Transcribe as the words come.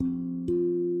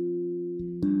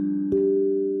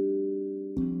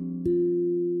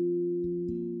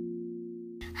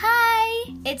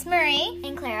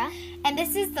And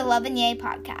this is the Love and Yay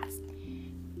podcast.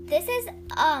 This is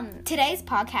Today's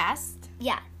podcast.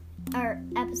 Yeah, our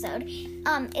episode.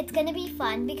 It's gonna be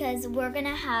fun because we're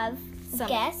gonna have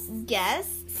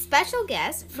Special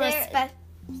guests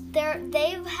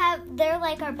they're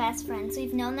like our best friends.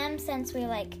 We've known them since we were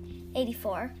like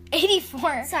 84.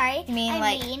 84. Sorry, You mean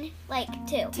like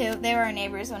two. Two. They were our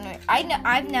neighbors when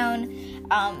I've known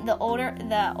the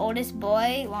oldest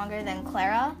boy longer than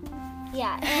Clara.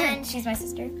 Yeah, and she's my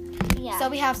sister. Yeah. So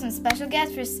we have some special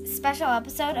guests for a special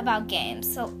episode about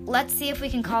games. So let's see if we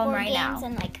can call them right now. Games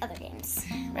and like other games.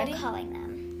 Ready? We're calling them.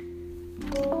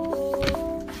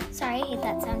 Sorry, I hate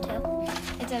that sound too.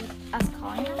 It's us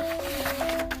calling them.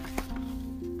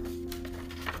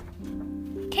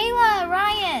 Kayla,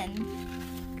 Ryan.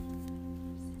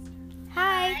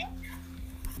 Hi.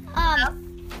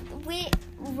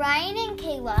 Ryan and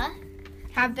Kayla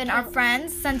Have been our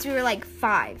friends since we were like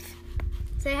 5.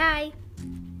 Say hi.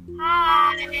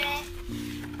 Hi.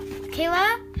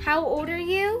 Kayla, how old are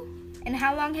you? And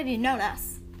how long have you known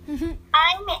us? I'm 8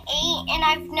 and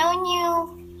I've known you,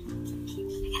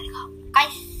 I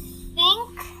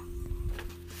think,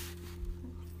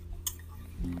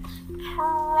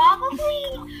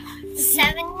 probably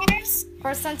 7 years.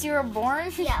 Or since you were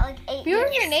born? Yeah, like 8 We years.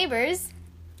 were your neighbors.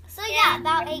 So yeah,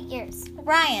 about 8 years.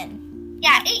 Ryan.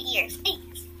 Yeah, 8 years. 8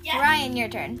 years. Yeah. Ryan, your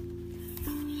turn.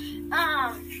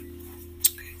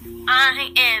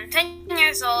 I am 10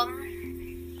 years old,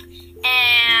 and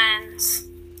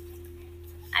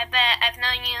I bet I've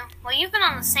known you. Well, you've been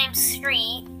on the same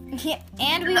street. Yeah,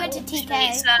 and we went to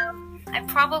TK. So I've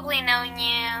probably known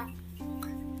you.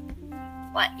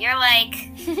 What? You're like.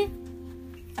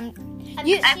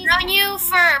 I've known you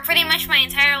for pretty much my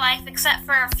entire life, except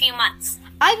for a few months.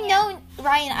 I've known you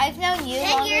 10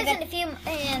 longer years than and a few.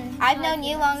 I've known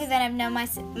you longer than I've known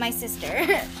my sister.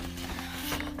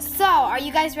 So, are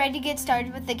you guys ready to get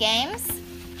started with the games?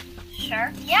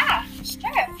 Sure. Yeah,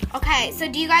 sure. Okay, so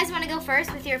do you guys want to go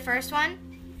first with your first one?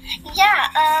 Yeah.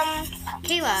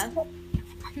 Kayla.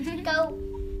 Go.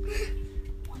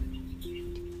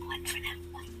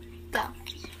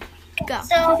 Go.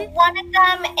 So one of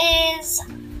them is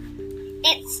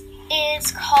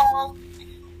called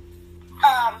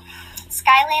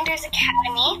Skylanders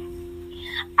Academy.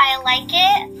 I like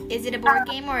it. Is it a board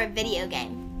game or a video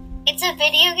game? It's a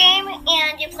video game,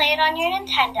 and you play it on your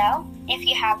Nintendo if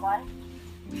you have one.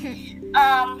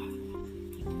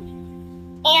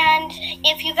 And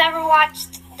if you've ever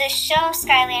watched the show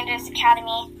Skylanders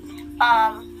Academy,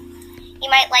 you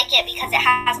might like it because it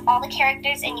has all the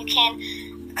characters and you can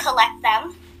collect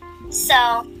them.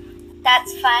 So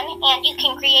that's fun, and you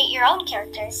can create your own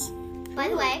characters. By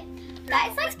the way, that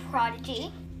is like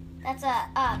Prodigy. That's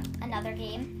another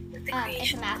game.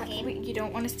 It's a math game. You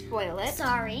don't want to spoil it.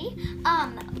 Sorry.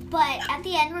 But at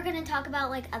the end we're gonna talk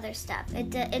about like other stuff.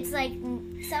 It's like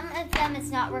some of them is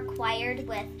not required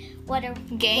with what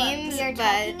Games, we are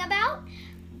talking about,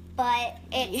 but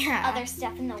it's Yeah. other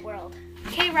stuff in the world.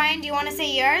 Okay, Ryan, do you want to say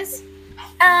yours?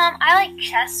 I like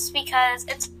chess because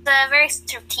it's a very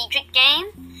strategic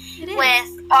game. It is.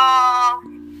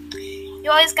 You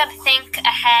always got to think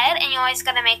ahead, and you always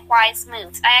got to make wise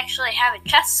moves. I actually have a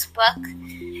chess book,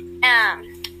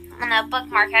 on a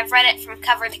bookmark. I've read it from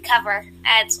cover to cover.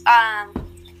 It's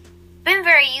been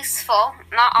very useful,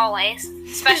 not always,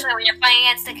 especially when you're playing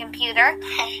against a computer,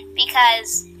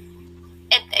 because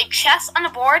chess on a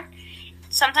board,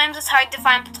 sometimes it's hard to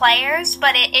find players,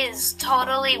 but it is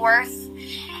totally worth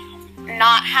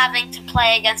not having to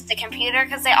play against a computer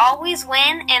because they always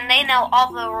win and they know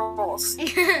all the rules.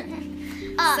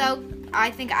 So, I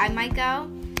think I might go.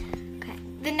 Okay.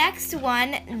 The next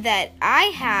one that I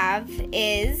have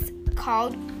is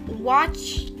called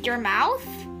Watch Your Mouth.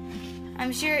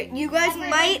 I'm sure you guys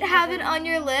might have it on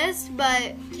your list,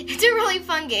 but it's a really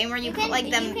fun game where you put like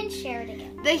You can share it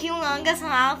again. the humongous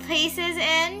mouth pieces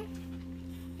in.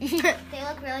 They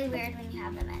look really weird when you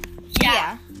have them in.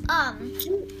 Yeah.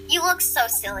 You look so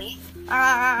silly.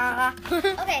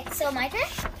 Okay, so my turn.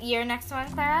 Your next one,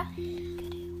 Clara?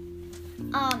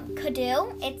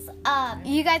 Kudoo. It's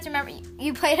You guys remember,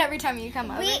 you play it every time you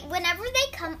come over? whenever they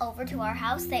come over to our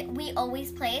house, we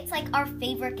always play. It's like our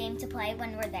favorite game to play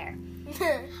when we're there.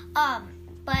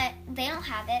 But they don't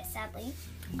have it, sadly.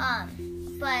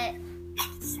 But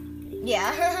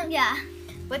Yeah. yeah.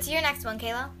 What's your next one,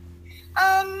 Kayla?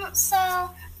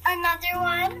 So another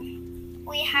one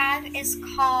we have is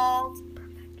called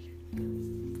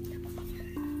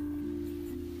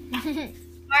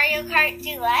Mario Kart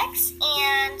Deluxe,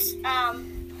 and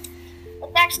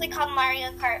it's actually called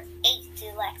Mario Kart 8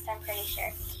 Deluxe, I'm pretty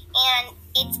sure. And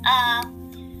it's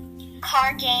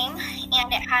car game,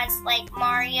 and it has like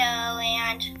Mario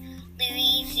and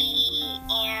Luigi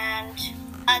and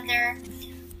other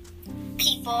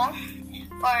people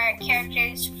or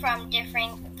characters from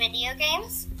different video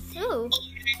games. Ooh.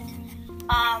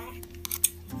 And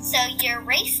so you're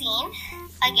racing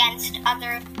against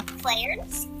other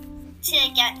players to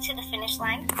get to the finish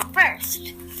line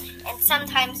first, and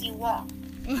sometimes you won't.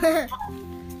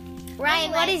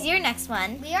 Ryan, what is your next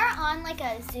one? We are on like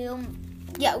a Zoom.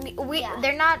 Yeah, we Yeah.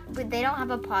 they're not. They don't have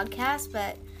a podcast,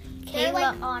 but They're Kayla,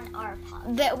 like on our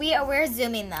pod. we're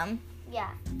zooming them. Yeah,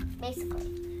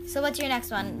 basically. So what's your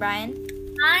next one, Ryan?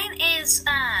 Mine is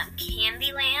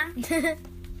Candyland.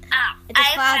 It's a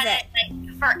I've closet. had it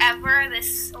like forever,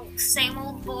 this same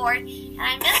old board, and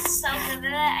I'm just so good at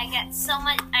it. I get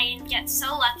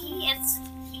so lucky. It's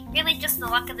really just the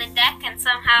luck of the deck, and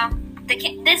somehow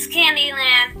this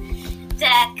Candyland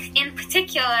deck in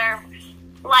particular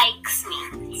likes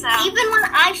me. So Even when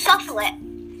I shuffle it.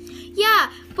 Yeah,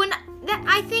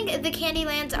 I think the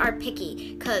Candylands are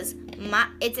picky because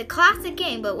it's a classic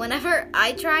game, but whenever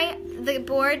I try the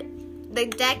board, the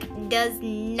deck does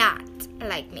not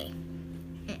like me.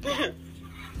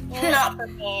 Not for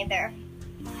me either.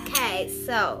 Okay,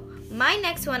 so my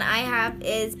next one I have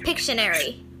is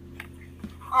Pictionary.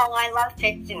 Oh, I love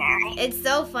Pictionary. It's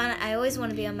so fun. I always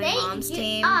want to be on my mom's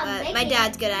team, but my Megan-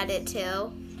 dad's good at it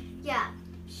too. Yeah.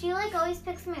 She like always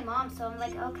picks my mom, so I'm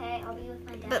like, okay, I'll be with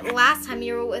my dad. But last time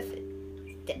you were with,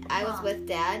 I was Mom. with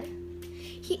Dad.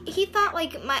 He thought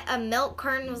like a milk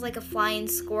carton was like a flying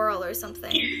squirrel or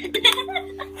something.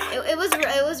 It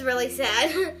was really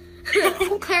sad.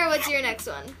 Claire, what's your next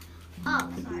one? Oh,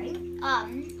 sorry.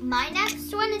 My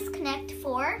next one is Connect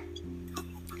 4.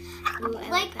 Ooh, I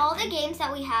Like that all one. the games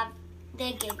that we have,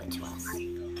 they gave it to us.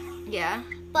 Yeah.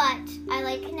 But I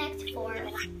like Connect 4.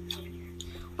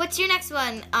 What's your next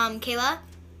one, Kayla?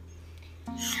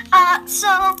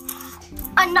 So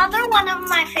another one of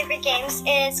my favorite games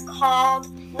is called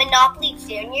Monopoly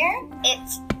Junior.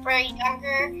 It's for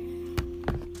younger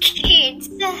kids.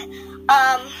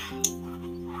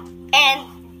 And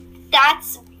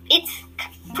it's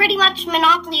pretty much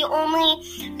Monopoly, only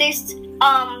there's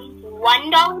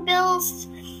 $1 bills,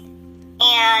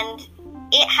 and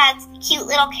it has cute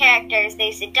little characters.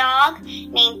 There's a dog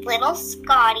named Little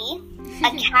Scotty,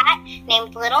 a cat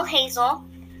named Little Hazel,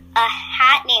 a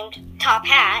hat named Top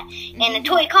Hat, and a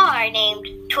toy car named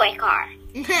Toy Car.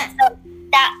 So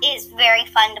that is very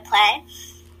fun to play,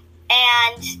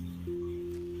 and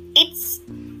it's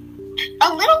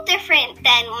a little different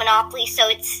than Monopoly, so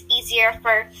it's easier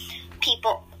for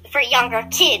younger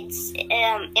kids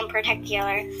in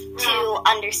particular, to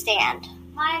understand.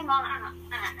 my mom.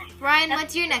 Ryan,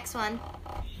 what's your next one?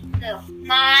 So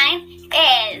mine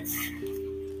is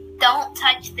Don't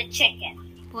Touch the Chicken.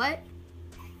 What?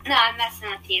 No, I'm messing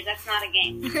with you. That's not a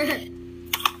game.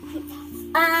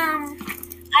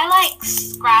 I like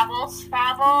Scrabble.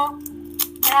 Scrabble.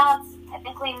 Well, it's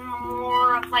technically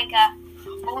more of like a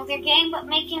older game, but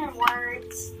making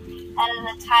words out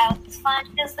of the tiles is fun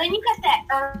because then you get that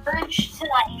urge to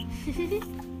like.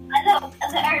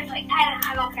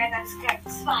 I don't care.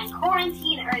 That's fine.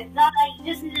 Quarantine or die. You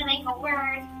just need to make a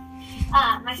word.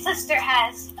 My sister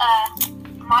has a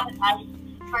modified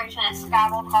version of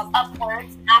Scrabble called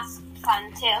Upwards. That's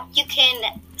fun too. You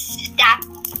can stack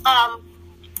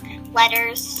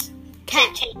letters to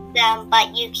change them,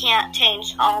 but you can't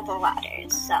change all the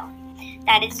letters. So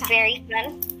that is very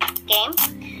fun game.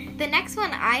 The next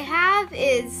one I have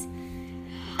is,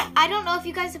 I don't know if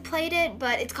you guys have played it,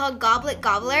 but it's called Goblet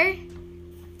Gobbler.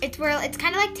 It's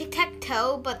kind of like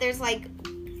tic-tac-toe, but there's like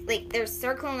there's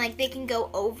circling, like they can go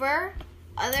over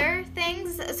other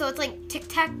things. So it's like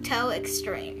tic-tac-toe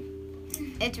extreme.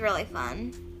 It's really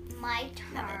fun. My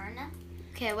turn.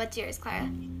 Okay, what's yours, Clara?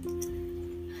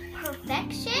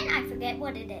 Perfection? I forget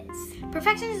what it is.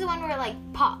 Perfection is the one where it like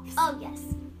pops. Oh, yes.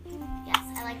 Yes,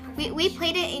 I like Perfection. We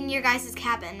played it in your guys'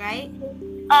 cabin, right?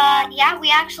 Yeah,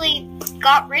 we actually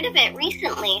got rid of it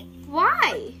recently.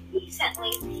 Why?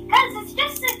 Recently, because it's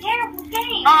just a terrible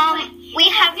game. We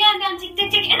have down, tick,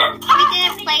 tick, tick, and then we pop,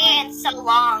 didn't play it in so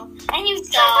long. and you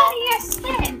So- jump out of your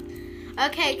skin.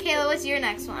 Okay, Kayla, what's your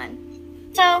next one?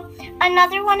 So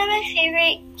another one of my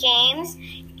favorite games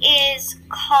is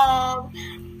called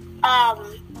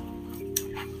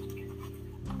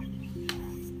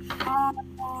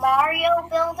Mario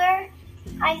Builder,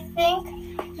 I think.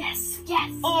 Yes.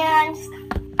 And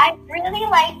I really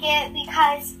like it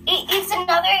because it is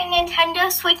another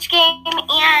Nintendo Switch game,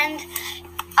 and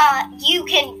you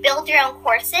can build your own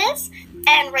courses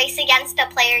and race against a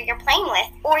player you're playing with,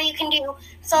 or you can do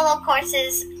solo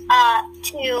courses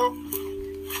to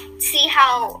see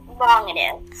how long it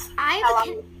is.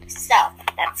 So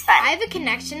that's fun. I have a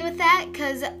connection with that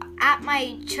because at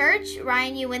my church,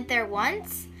 Ryan, you went there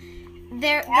once.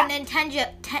 The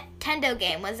Nintendo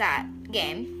game was that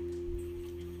game.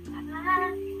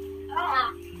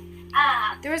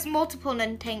 There was multiple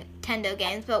Nintendo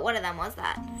games, but one of them was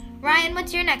that. Ryan,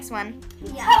 what's your next one?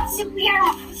 Yeah.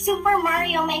 Super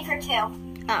Mario Maker 2.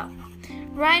 Oh.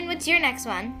 Ryan, what's your next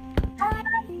one? I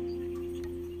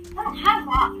don't have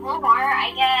more,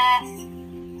 I guess.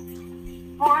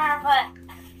 More of a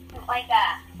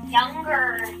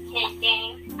younger kid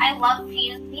game. I love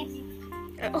Fuse Beads.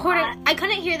 Hold on. I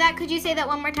couldn't hear that. Could you say that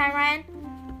one more time, Ryan?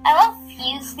 I love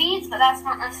Fuse Beads, but that's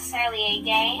not necessarily a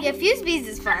game. Yeah, Fuse Beads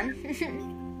is fun.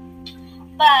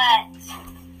 But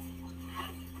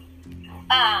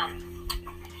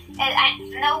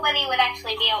nobody would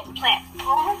actually be able to play it at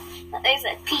home. But there's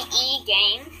a PE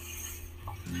game.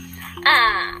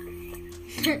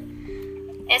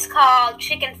 It's called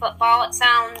Chicken Football. It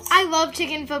sounds I love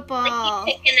chicken football. like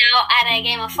you're kicking out at a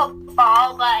game of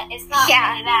football, but it's not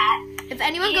really that. If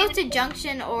anyone goes to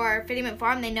Junction or Fittyman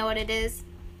Farm, they know what it is.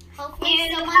 Hopefully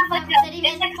You someone have from like a- City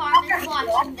it's like a Farm is soccer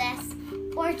watching this.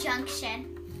 Or Junction.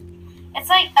 It's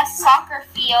like a soccer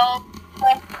field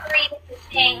with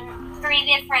three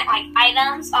different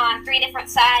items on 3 different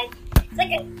sides. It's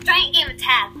like a giant game of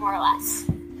tag, more or less.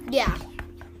 Yeah.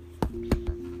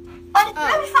 But it's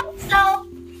really fun, so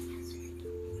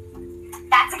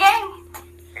that's a game.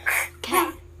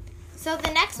 Okay. So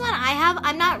the next one I have,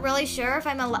 I'm not really sure if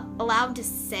I'm allowed to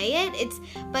say it.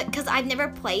 But because I've never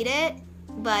played it,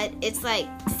 but it's like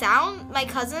my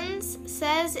cousins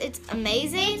says it's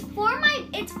amazing.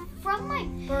 It's from my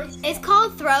birthday. It's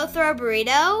called Throw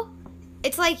Burrito.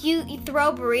 It's like you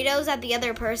throw burritos at the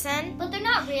other person. But they're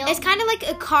not real. It's kind of like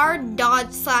a card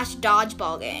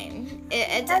dodgeball game.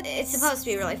 It's supposed to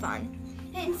be really fun.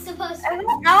 It's supposed I to.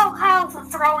 don't know how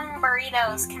throwing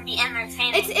burritos can be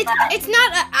entertaining. It's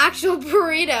not an actual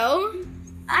burrito.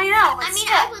 I know. But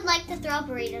I would like to throw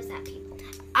burritos at people.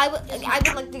 I would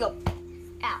like to go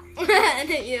Ow. and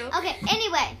hit you. Okay,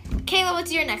 anyway. Kayla,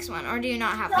 what's your next one? Or do you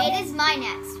not have one? It is my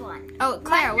next one. Oh,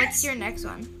 Clara, what's your next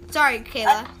one? Sorry,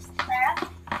 Kayla.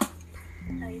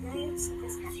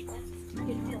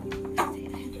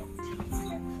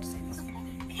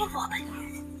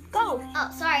 Go. Oh,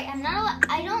 sorry.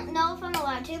 I don't know if I'm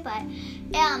allowed to, but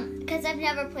because I've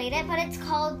never played it, but it's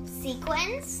called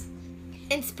Sequence.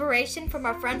 Inspiration from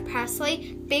our friend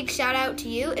Presley. Big shout out to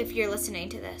you if you're listening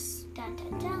to this. Dun,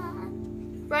 dun,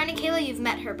 dun. Ryan and Kayla, you've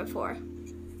met her before.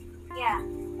 Yeah.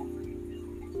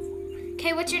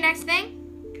 Okay, what's your next thing?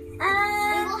 We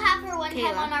will have her one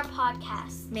Kayla. time on our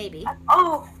podcast. Maybe.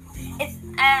 Oh, it's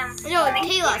No,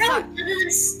 Kayla. Sorry. Go to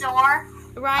the store.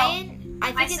 Ryan,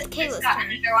 I My think it's sister's Kayla's got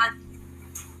turn. another one.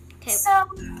 Okay. So,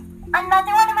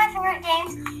 another one of my favorite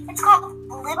games, it's called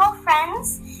Little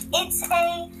Friends. It's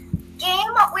a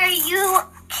game where you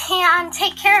can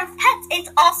take care of pets. It's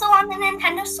also on the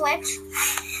Nintendo Switch.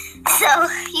 So,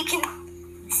 you can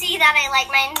see that I like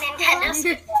my Nintendo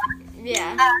Switch.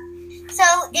 Yeah. So,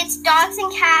 it's dogs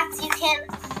and cats. You can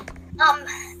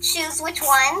choose which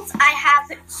ones. I have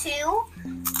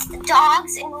 2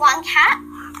 dogs and 1 cat.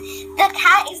 The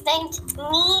cat is named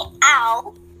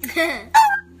Meow.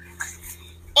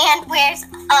 And wears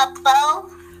a bow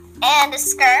and a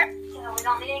skirt. Yeah, we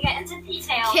don't need to get into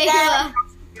detail. Kayla.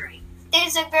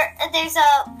 There's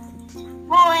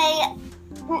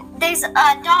a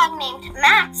dog named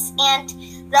Max, and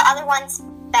the other one's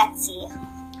Betsy.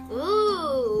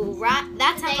 Ooh, that Do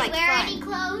sounds they like wear fun. any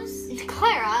clothes?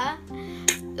 Clara.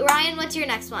 Ryan, what's your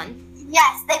next one?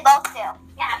 Yes, they both do.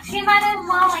 Yeah, she might as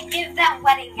well give them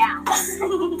wedding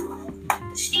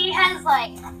gowns. She has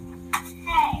hey.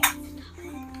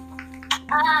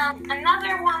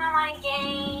 Another one of my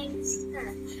games.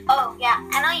 Oh yeah,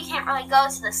 I know you can't really go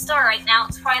to the store right now.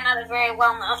 It's probably not a very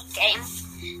well-known game,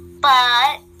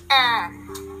 but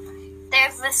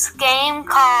there's this game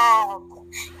called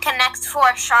Connect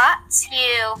 4 Shots.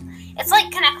 It's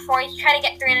like Connect 4. You try to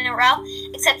get 3 in a row,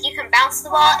 except you can bounce the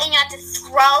ball and you have to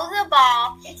throw the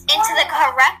ball into the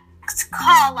correct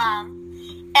column,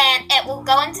 and it will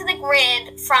go into the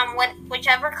grid from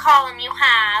whichever column you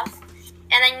have,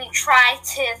 and then you try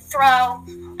to throw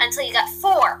until you got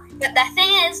 4. But the thing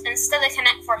is, instead of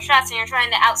Connect 4 Shots and you're trying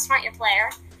to outsmart your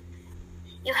player,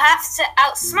 you have to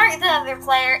outsmart the other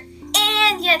player,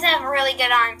 and you have to have a really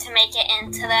good arm to make it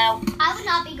into the... I would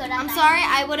not be good at I'm that. sorry,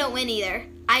 I wouldn't win either.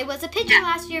 I was a pitcher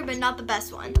last year, but not the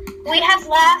best one. We have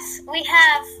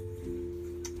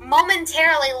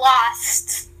momentarily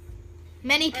lost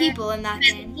Many people in that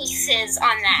game. pieces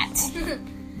on that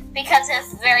because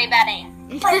it's very bad aim.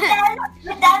 But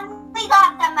then we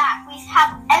got them back. We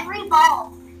have every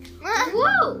ball.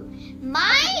 Woo!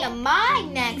 My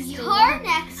next Your one.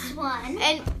 next one.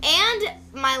 And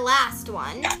my last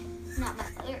one. Not my.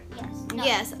 Yes. No.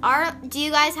 Yes. Do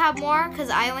you guys have more? Because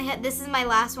I only had. This is my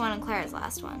last one and Clara's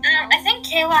last one. I think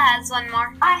Kayla has one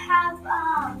more. I have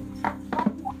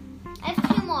I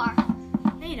have 2 more.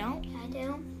 No, you don't. I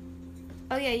do.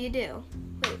 Oh yeah, you do.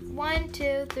 Wait, 1,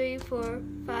 2, 3, 4,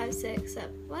 5, 6, 7.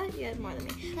 What? You had more than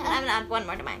me. I'm gonna add one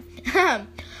more to mine.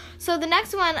 So the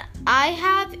next one I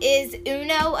have is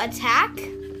Uno Attack.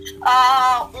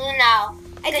 Oh, Uno.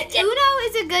 Uno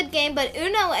is a good game, but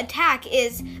Uno Attack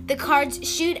is the cards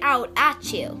shoot out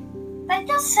at you. That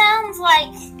just sounds like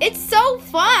It's so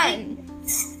fun.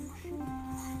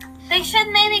 they should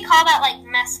maybe call that like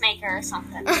Messmaker or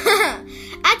something.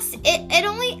 It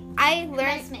only I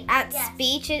learned Messmaker, at yes.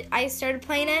 speech. I started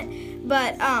playing it,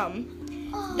 but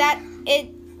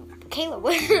Kayla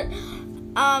would.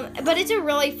 But it's a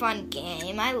really fun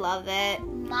game. I love it.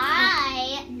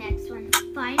 My next one.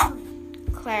 Finally.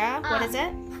 Clara, what is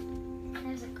it?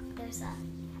 There's a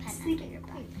pen under your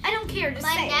butt. I don't care. Just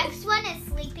My say next one is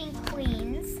Sleeping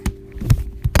Queens.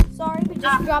 it. Sorry, we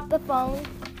just dropped the phone.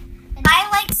 I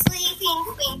like Sleeping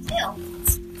Queen too.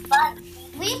 It's fun.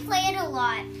 We play it a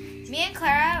lot. Me and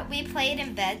Clara, we play it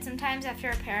in bed sometimes after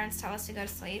our parents tell us to go to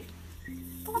sleep.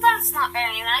 Well, that's not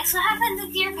very nice. What happens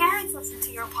if your parents listen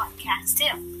to your podcast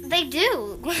too? They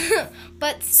do,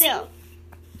 but still.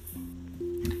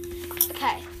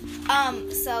 Okay.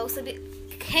 So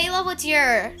Kayla, what's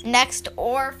your next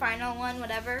or final one,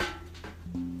 whatever?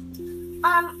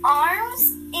 Arms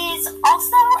is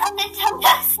also a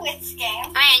Nintendo Switch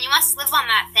game. Man, you must live on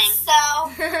that thing. So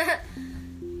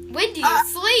When do you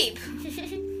sleep?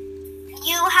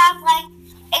 you have like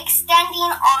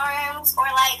extending arms, or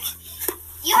like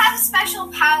you have a special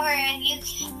power, and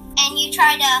you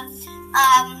try to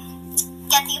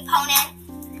get the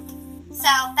opponent. So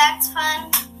that's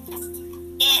fun.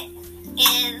 It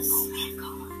is,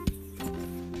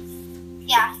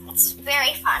 yeah, it's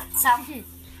very fun. So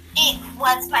it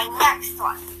was my next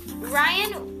one.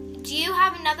 Ryan, do you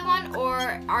have another one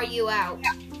or are you out?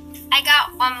 I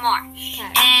got one more.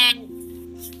 Okay.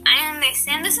 And I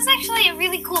understand this is actually a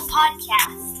really cool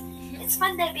podcast. It's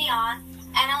fun to be on.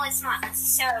 I know it's not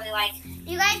necessarily like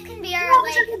You guys can be our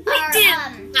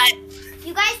but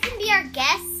you guys can be our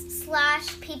guests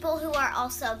 / people who are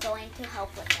also going to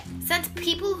help with it. Since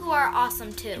people who are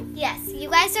awesome too. Yes, you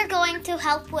guys are going to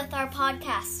help with our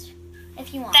podcast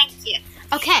if you want. thank you.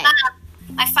 Okay.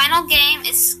 My final game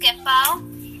is Skippo.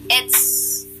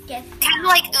 It's Yes. kind of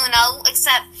like Uno,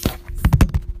 except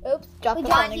Oops, drop the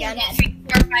got phone you again. again.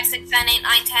 3, 4, 5, 6, 7, 8,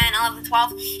 9, 10, 11,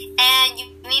 12. And you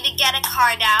need to get a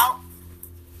card out.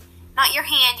 Not your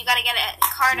hand, you gotta get a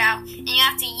card out. And you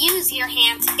have to use your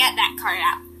hand to get that card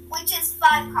out. Which is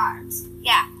 5 cards.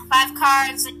 Yeah, 5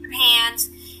 cards in your hands.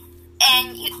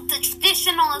 And the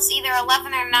traditional is either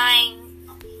 11 or 9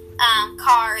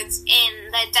 cards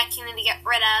in the deck you need to get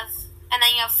rid of. And then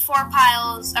you have 4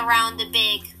 piles around the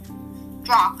big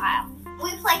draw pile.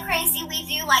 We play crazy. We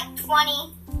do like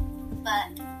 20,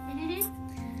 but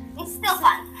it's still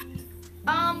fun.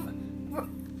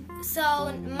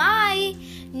 So my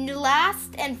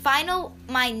next and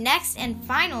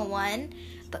final one,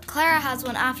 but Clara has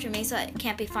one after me, so it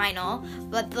can't be final.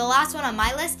 But the last one on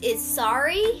my list is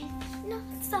Sorry. No,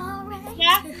 sorry.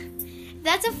 Yeah.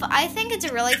 I think it's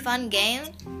a really fun game.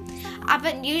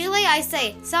 But usually I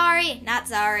say sorry, not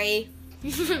sorry.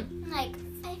 Like,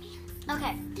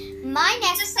 okay. My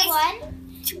next Just say one.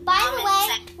 By the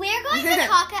way, we're going to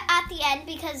talk at the end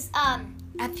because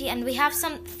At the end, we have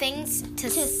some things to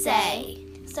say.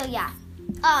 So yeah.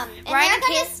 And Ryan they're and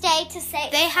gonna Kate- stay to say.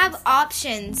 They have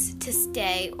options to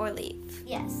stay or leave.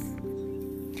 Yes.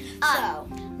 So,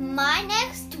 My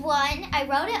next one, I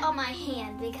wrote it on my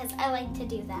hand because I like to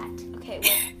do that. okay,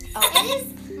 It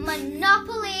is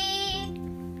Monopoly.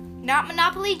 not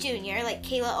Monopoly Junior, like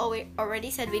Kayla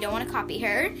already said. We don't want to copy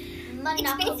her, It's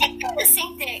Monopoly. basically the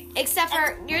same thing. except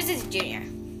for yours is Junior.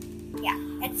 Yeah,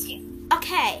 it's you.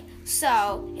 Okay,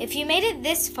 so if you made it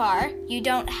this far, you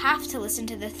don't have to listen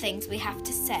to the things we have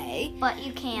to say, But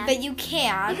you can. but you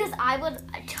can. Because I would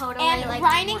totally And like.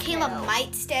 Ryan to and hear Kayla those.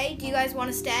 might stay. Do you guys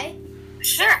want to stay?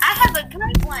 Sure, I have a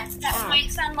great one. That might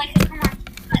sound like a commercial.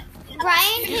 But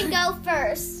Ryan can go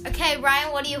first. Okay,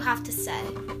 Ryan, what do you have to say?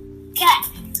 okay.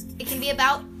 It can be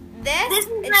about this. This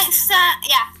is like,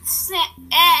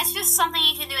 it's just something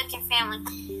you can do with your family.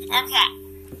 Okay.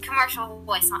 Commercial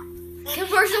voice on.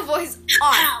 Commercial voice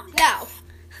on. No.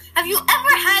 Have you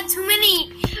ever had too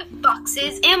many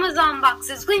boxes? Amazon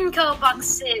boxes, Winco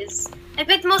boxes, I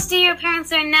bet most of your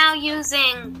parents are now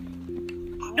using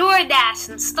DoorDash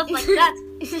and stuff like that.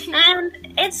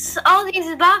 And it's all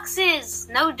these boxes.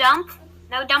 No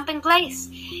dumping place.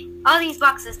 All these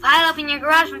boxes pile up in your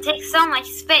garage and take so much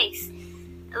space.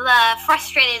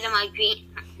 Frustrated emoji.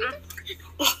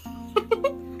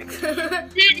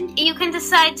 Then you can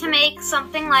decide to make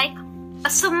something like a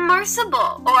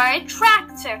submersible or a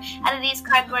tractor out of these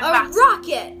cardboard boxes. A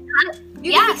rocket.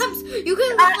 You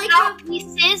can like have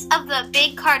pieces of the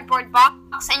big cardboard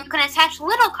box, and you can attach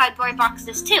little cardboard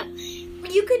boxes too.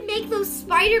 You could make those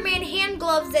Spider-Man hand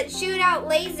gloves that shoot out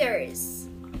lasers.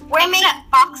 We're making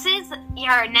boxes.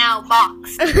 You're now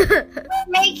boxed. We're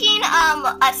making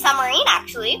a submarine,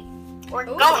 actually. We're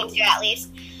going to, at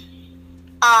least.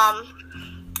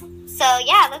 So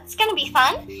yeah, that's gonna be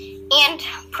fun and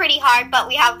pretty hard. But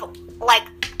we have like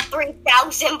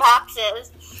 3,000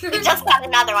 boxes. We just got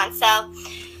another one, so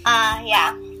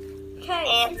yeah. Okay.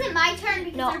 Is it my turn?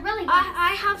 Because I really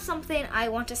I have something I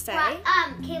want to say.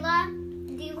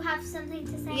 Kayla, do you have something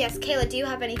to say? Yes, Kayla, do you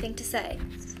have anything to say?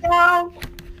 So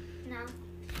No.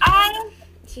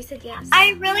 She said yes.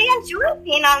 I really enjoyed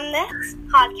being on this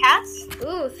podcast.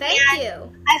 Ooh, thank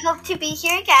you. I hope to be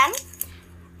here again.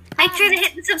 Make sure to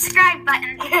hit the subscribe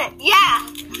button. Yeah.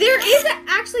 There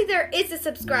is a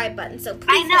subscribe button, so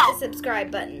please hit the subscribe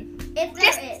button. If there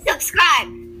Just is. subscribe.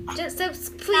 Please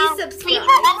subscribe. People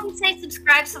always say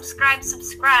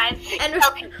subscribe. And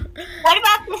Okay. What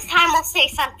about this time we'll say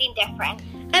something different?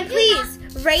 and please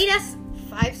rate us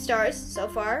 5 stars so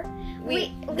far.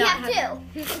 We not have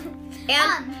 2.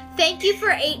 And thank you for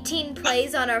 18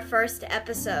 plays on our first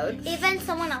episode. Even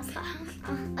someone else got.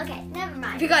 Okay, never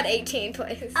mind. We got 18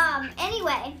 plays.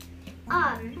 Anyway,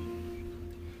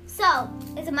 so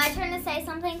is it my turn to say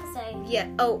something? Yeah.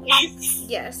 Oh, Yes.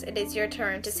 yes. It is your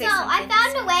turn to say So something.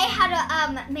 I found a way how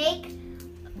to make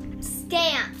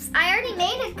stamps. I already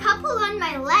made a couple on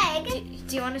my leg.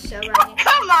 Do you want to show Ryan?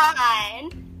 Come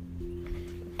on.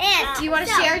 And Do you want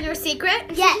to share your secret?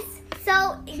 Yes.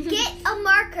 So get a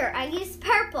marker. I used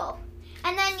purple,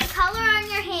 and then you color on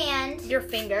your hand, Your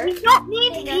finger. We don't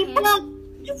need people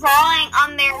drawing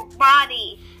on their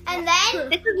body. and then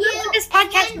This is what this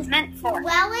podcast is meant for.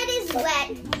 while it is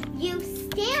wet, you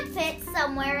stamp it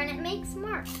somewhere, and it makes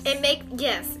marks. It makes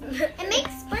It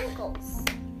makes sprinkles.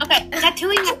 Okay,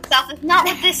 tattooing yourself is not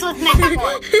what this was meant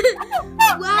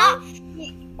for. Well,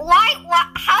 Why?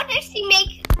 How does she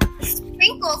make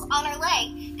sprinkles on her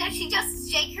leg? Does she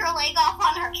just shake her leg off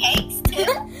on her cakes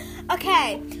too?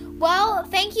 okay. Well,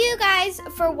 thank you guys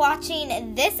for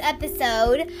watching this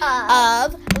episode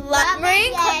Love of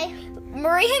Yay.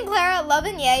 Marie and Clara Love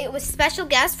and Yay with special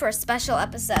guests for a special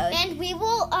episode. And we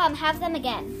will have them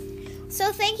again.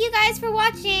 So thank you guys for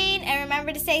watching, and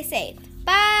remember to stay safe.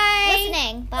 Bye.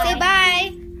 Listening. Bye. Say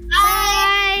bye.